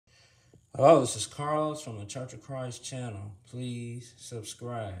Hello, this is Carlos from the Church of Christ channel. Please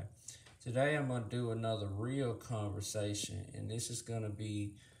subscribe. Today I'm going to do another real conversation, and this is going to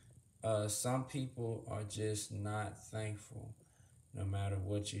be some people are just not thankful no matter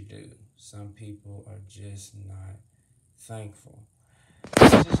what you do. Some people are just not thankful.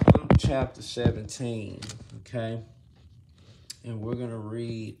 This is Luke chapter 17, okay? And we're going to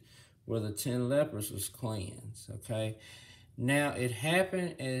read where the 10 lepers was cleansed, okay? Now, it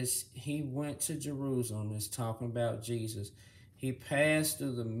happened as he went to Jerusalem, it's talking about Jesus. He passed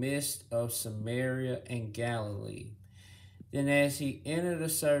through the midst of Samaria and Galilee. Then as he entered a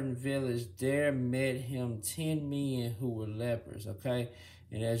certain village, there met him 10 men who were lepers, okay?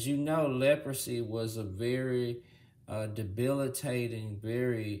 And as you know, leprosy was a very debilitating,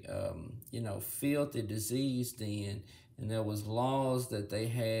 very, filthy disease then. And there was laws that they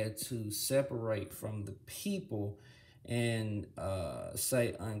had to separate from the people and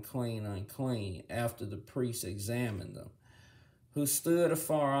say unclean, unclean, after the priest examined them, who stood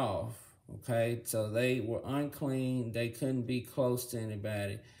afar off, okay? So they were unclean. They couldn't be close to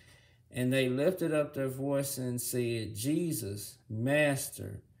anybody. And they lifted up their voice and said, Jesus,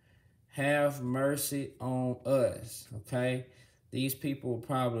 Master, have mercy on us, okay? These people were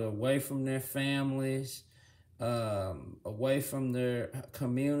probably away from their families, away from their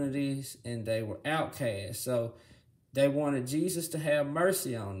communities, and they were outcasts. So they wanted Jesus to have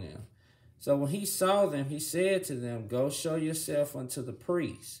mercy on them. So when he saw them, he said to them, go show yourself unto the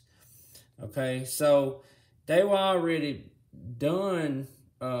priest. Okay, so they were already done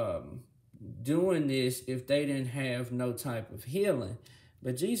doing this if they didn't have no type of healing.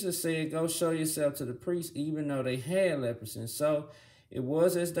 But Jesus said, go show yourself to the priest, even though they had leprosy. And so it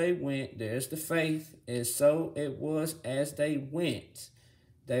was as they went. There's the faith. And so it was as they went.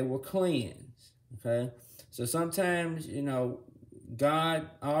 They were cleansed. Okay. So sometimes, God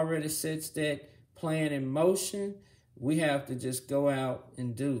already sets that plan in motion. We have to just go out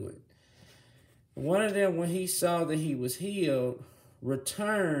and do it. One of them, when he saw that he was healed,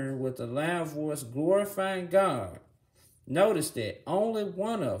 returned with a loud voice, glorifying God. Notice that, only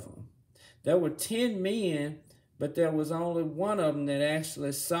one of them. There were 10 men, but there was only one of them that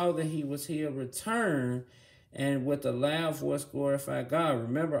actually saw that he was healed, returned, and with a loud voice glorify God.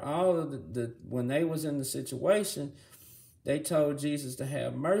 Remember, all of the when they was in the situation, they told Jesus to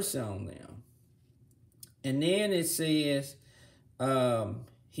have mercy on them. And then it says,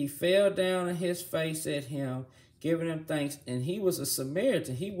 he fell down on his face at him, giving him thanks. And he was a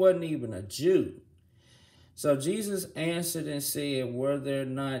Samaritan. He wasn't even a Jew. So Jesus answered and said, were there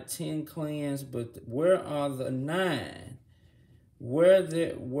not 10 cleansed, but where are the 9? Were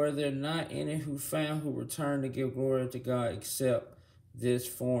there not any who returned to give glory to God except this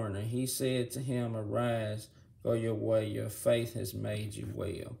foreigner? He said to him, arise, go your way, your faith has made you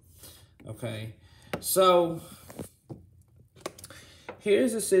well. Okay, so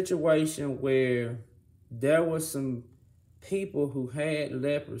here's a situation where there were some people who had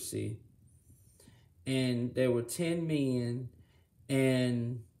leprosy, and there were 10 men,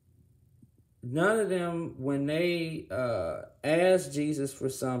 and none of them, when they asked Jesus for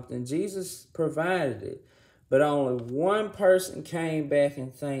something, Jesus provided it. But only one person came back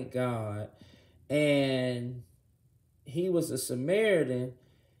and thanked God. And he was a Samaritan.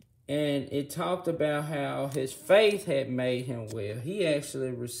 And it talked about how his faith had made him well. He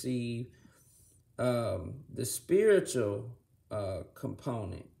actually received the spiritual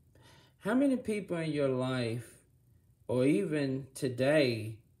component. How many people in your life, or even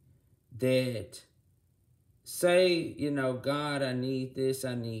today, that say, God, I need this,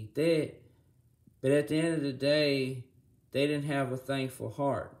 I need that, but at the end of the day, they didn't have a thankful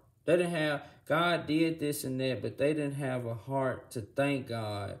heart. They didn't have, God did this and that, but they didn't have a heart to thank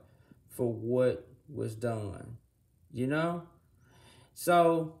God for what was done,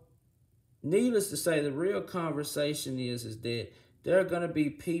 So, needless to say, the real conversation is that there are going to be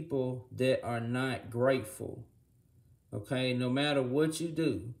people that are not grateful, okay, no matter what you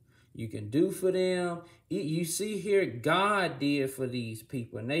do. You can do for them. You see here, God did for these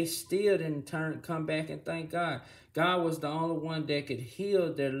people, and they still didn't come back and thank God. God was the only one that could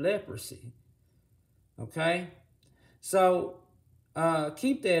heal their leprosy. Okay? So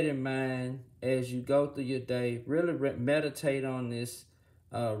keep that in mind as you go through your day. Really meditate on this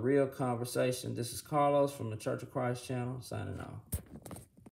real conversation. This is Carlos from the Church of Christ channel, signing off.